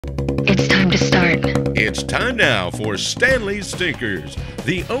It's time to start. It's time now for Stanley's Stinkers,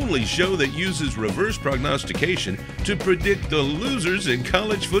 the only show that uses reverse prognostication to predict the losers in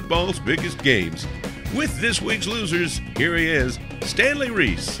college football's biggest games. With this week's losers, here he is, Stanley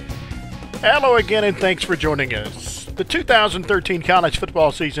Reese. Hello again, and thanks for joining us. The 2013 college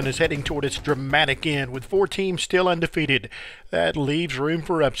football season is heading toward its dramatic end, with 4 teams still undefeated. That leaves room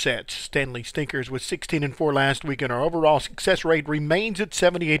for upsets. Stanley Stinkers was 16-4 last week, and our overall success rate remains at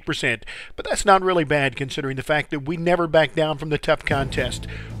 78%. But that's not really bad, considering the fact that we never back down from the tough contest.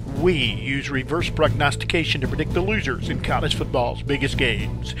 We use reverse prognostication to predict the losers in college football's biggest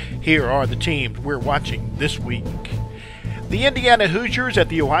games. Here are the teams we're watching this week. The Indiana Hoosiers at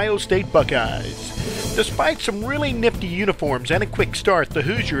the Ohio State Buckeyes. Despite some really nifty uniforms and a quick start, the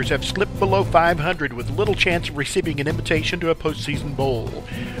Hoosiers have slipped below 500 with little chance of receiving an invitation to a postseason bowl.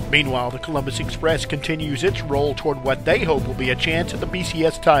 Meanwhile, the Columbus Express continues its roll toward what they hope will be a chance at the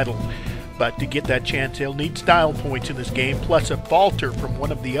BCS title. But to get that chance, they'll need style points in this game, plus a falter from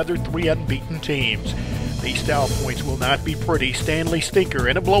one of the other 3 unbeaten teams. These style points will not be pretty. Stanley Stinker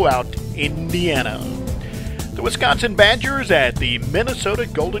in a blowout, Indiana. The Wisconsin Badgers at the Minnesota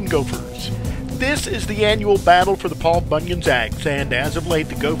Golden Gophers. This is the annual battle for the Paul Bunyan Zags, and as of late,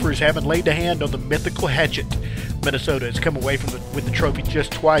 the Gophers haven't laid a hand on the mythical hatchet. Minnesota has come away with the trophy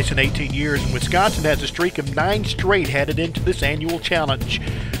just twice in 18 years, and Wisconsin has a streak of 9 straight headed into this annual challenge.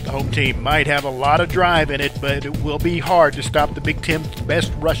 The home team might have a lot of drive in it, but it will be hard to stop the Big Ten's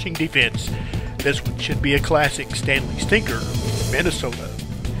best rushing defense. This one should be a classic. Stanley Stinker, Minnesota.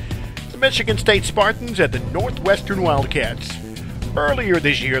 The Michigan State Spartans at the Northwestern Wildcats. Earlier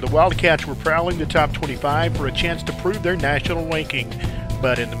this year, the Wildcats were prowling the top 25 for a chance to prove their national ranking.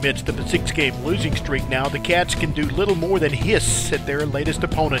 But in the midst of a 6-game losing streak now, the Cats can do little more than hiss at their latest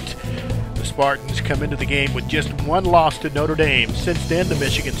opponent. The Spartans come into the game with just 1 loss to Notre Dame. Since then, the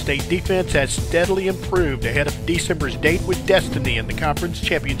Michigan State defense has steadily improved ahead of December's date with destiny in the conference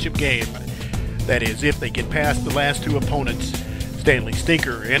championship game. That is, if they get past the last 2 opponents. Stanley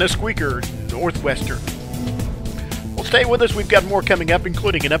Stinker and a squeaker, Northwestern. Well, stay with us. We've got more coming up,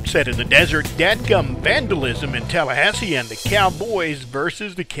 including an upset in the desert, dadgum vandalism in Tallahassee, and the Cowboys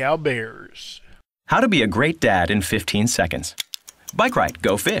versus the Cowbears. How to be a great dad in 15 seconds. Bike ride,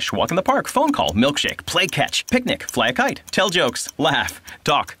 go fish, walk in the park, phone call, milkshake, play catch, picnic, fly a kite, tell jokes, laugh,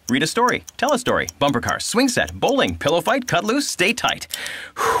 talk, read a story, tell a story, bumper cars, swing set, bowling, pillow fight, cut loose, stay tight.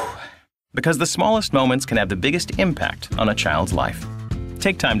 Whew. Because the smallest moments can have the biggest impact on a child's life.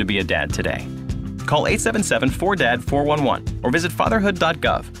 Take time to be a dad today. Call 877-4DAD-411 or visit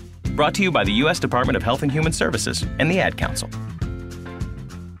fatherhood.gov. Brought to you by the U.S. Department of Health and Human Services and the Ad Council.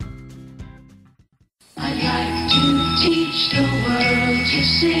 I'd like to teach the world to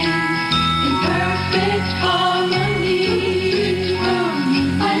sing in perfect harmony.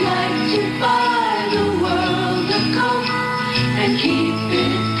 I'd like to buy the world a coat and keep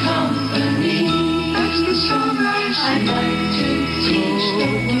it company. That's the song I'd like to teach the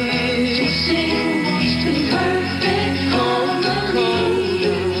world to sing in perfect harmony.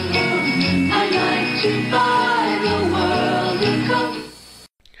 I'd like to buy the world a coat.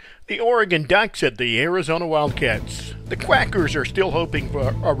 The Oregon Ducks at the Arizona Wildcats. The Quackers are still hoping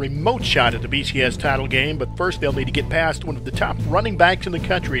for a remote shot at the BCS title game, but first they'll need to get past one of the top running backs in the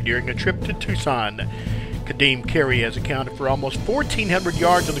country during a trip to Tucson. Kadeem Carey has accounted for almost 1,400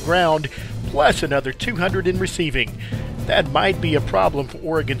 yards on the ground, plus another 200 in receiving. That might be a problem for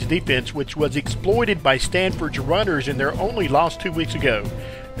Oregon's defense, which was exploited by Stanford's runners in their only loss 2 weeks ago.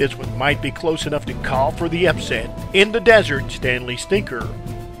 This one might be close enough to call for the upset. In the desert, Stanley Stinker,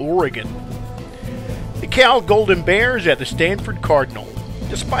 Oregon. The Cal Golden Bears at the Stanford Cardinal.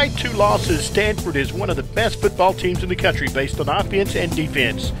 Despite 2 losses, Stanford is one of the best football teams in the country based on offense and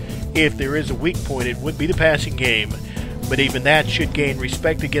defense. If there is a weak point, it would be the passing game. But even that should gain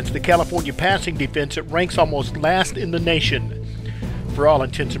respect against the California passing defense that ranks almost last in the nation. For all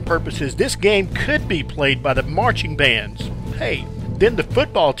intents and purposes, this game could be played by the marching bands. Hey, then the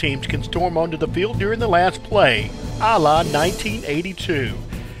football teams can storm onto the field during the last play, a la 1982.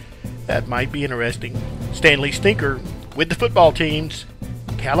 That might be interesting. Stanley Stinker with the football teams,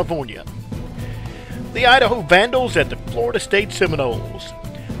 California. The Idaho Vandals at the Florida State Seminoles.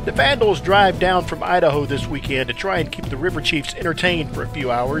 The Vandals drive down from Idaho this weekend to try and keep the River Chiefs entertained for a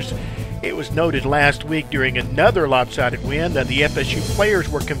few hours. It was noted last week during another lopsided win that the FSU players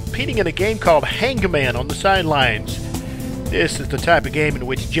were competing in a game called Hang-A-Man on the sidelines. This is the type of game in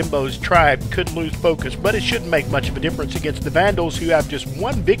which Jimbo's tribe could lose focus, but it shouldn't make much of a difference against the Vandals, who have just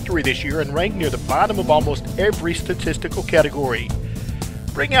 1 victory this year and rank near the bottom of almost every statistical category.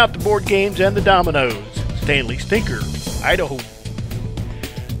 Bring out the board games and the dominoes. Stanley Stinker, Idaho.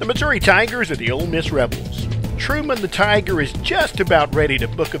 The Missouri Tigers and the Ole Miss Rebels. Truman the Tiger is just about ready to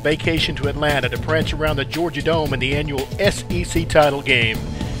book a vacation to Atlanta to prance around the Georgia Dome in the annual SEC title game.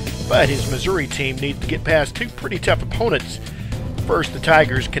 But his Missouri team needs to get past two pretty tough opponents. First, the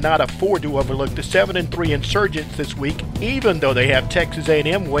Tigers cannot afford to overlook the 7-3 Insurgents this week, even though they have Texas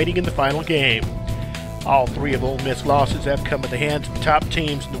A&M waiting in the final game. All three of Ole Miss losses have come at the hands of the top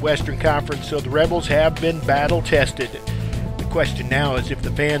teams in the Western Conference, so the Rebels have been battle-tested. The question now is if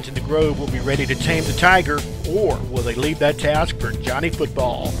the fans in the Grove will be ready to tame the Tiger, or will they leave that task for Johnny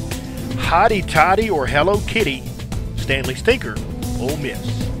Football? Hotty Toddy or Hello Kitty? Stanley Stinker, Ole Miss.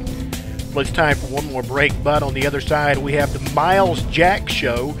 Well, it's time for one more break, but on the other side we have the Miles Jack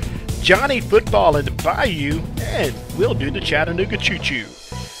Show, Johnny Football in the Bayou, and we'll do the Chattanooga Choo Choo.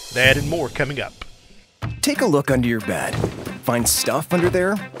 That and more coming up. Take a look under your bed. Find stuff under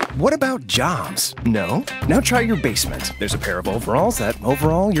there? What about jobs? No? Now try your basement. There's a pair of overalls that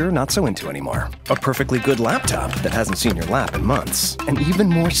overall you're not so into anymore. A perfectly good laptop that hasn't seen your lap in months. And even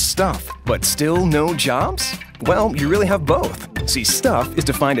more stuff, but still no jobs? Well, you really have both. See, stuff is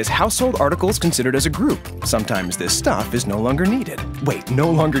defined as household articles considered as a group. Sometimes this stuff is no longer needed. Wait, no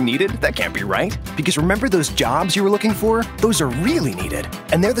longer needed? That can't be right. Because remember those jobs you were looking for? Those are really needed.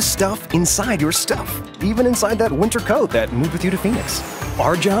 And they're the stuff inside your stuff. Even inside that winter coat that moved with you to Phoenix.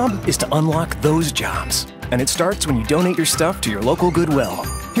 Our job is to unlock those jobs. And it starts when you donate your stuff to your local Goodwill.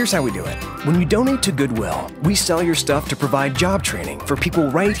 Here's how we do it. When you donate to Goodwill, we sell your stuff to provide job training for people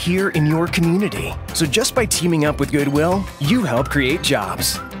right here in your community. So just by teaming up with Goodwill, you help create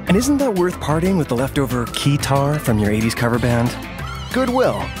jobs. And isn't that worth parting with the leftover keytar from your 80s cover band?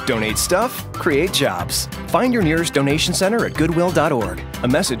 Goodwill. Donate stuff, create jobs. Find your nearest donation center at goodwill.org. A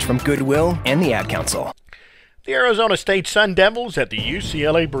message from Goodwill and the Ad Council. The Arizona State Sun Devils at the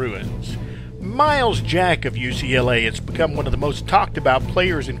UCLA Bruins. Miles Jack of UCLA has become one of the most talked about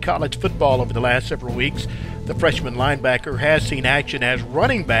players in college football over the last several weeks. The freshman linebacker has seen action as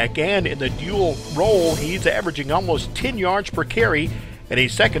running back, and in the dual role, he's averaging almost 10 yards per carry, and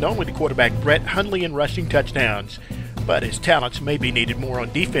he's second only to quarterback Brett Hundley in rushing touchdowns. But his talents may be needed more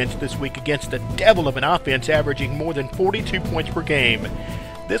on defense this week against the devil of an offense averaging more than 42 points per game.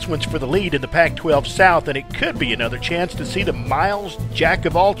 This one's for the lead in the Pac-12 South, and it could be another chance to see the Miles Jack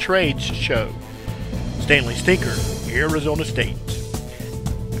of all trades show. Stanley Stinker, Arizona State.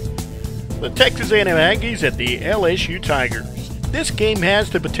 The Texas A&M Aggies at the LSU Tigers. This game has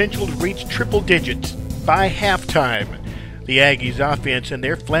the potential to reach triple digits by halftime. The Aggies' offense and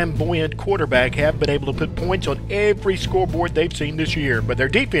their flamboyant quarterback have been able to put points on every scoreboard they've seen this year, but their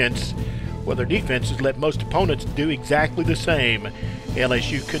defense has let most opponents do exactly the same.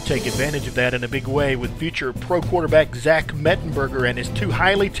 LSU could take advantage of that in a big way with future pro quarterback Zach Mettenberger and his two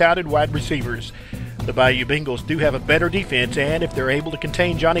highly touted wide receivers. The Bayou Bengals do have a better defense, and if they're able to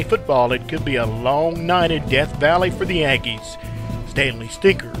contain Johnny Football, it could be a long night in Death Valley for the Aggies. Stanley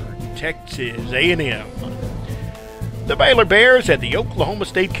Stinker, Texas A&M. The Baylor Bears at the Oklahoma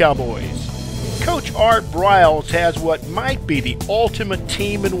State Cowboys. Coach Art Briles has what might be the ultimate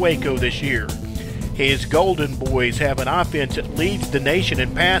team in Waco this year. His Golden Boys have an offense that leads the nation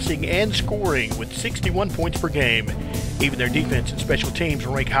in passing and scoring with 61 points per game. Even their defense and special teams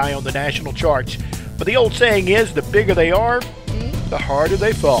rank high on the national charts. But the old saying is, the bigger they are, the harder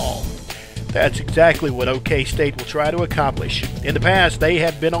they fall. That's exactly what OK State will try to accomplish. In the past, they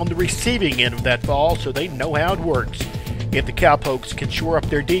have been on the receiving end of that fall, so they know how it works. If the Cowpokes can shore up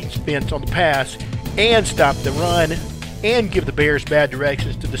their defense on the pass and stop the run and give the Bears bad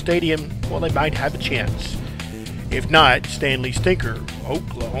directions to the stadium, well, they might have a chance. If not, Stanley Stinker,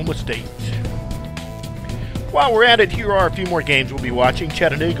 Oklahoma State. While we're at it, here are a few more games we'll be watching.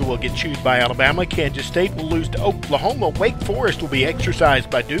 Chattanooga will get chewed by Alabama. Kansas State will lose to Oklahoma. Wake Forest will be exercised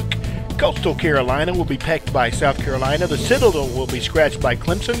by Duke. Coastal Carolina will be pecked by South Carolina. The Citadel will be scratched by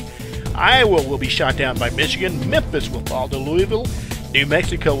Clemson. Iowa will be shot down by Michigan. Memphis will fall to Louisville. New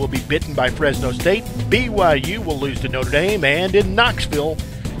Mexico will be bitten by Fresno State. BYU will lose to Notre Dame. And in Knoxville,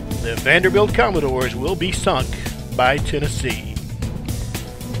 the Vanderbilt Commodores will be sunk by Tennessee.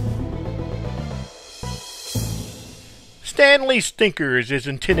 Stanley Stinkers is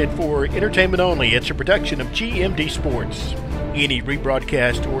intended for entertainment only. It's a production of GMD Sports. Any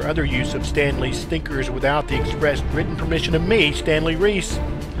rebroadcast or other use of Stanley Stinkers without the express written permission of me, Stanley Reese,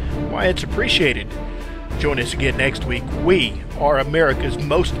 why, it's appreciated. Join us again next week. We are America's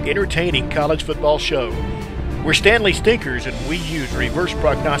most entertaining college football show. We're Stanley Stinkers, and we use reverse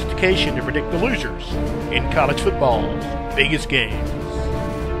prognostication to predict the losers in college football's biggest game.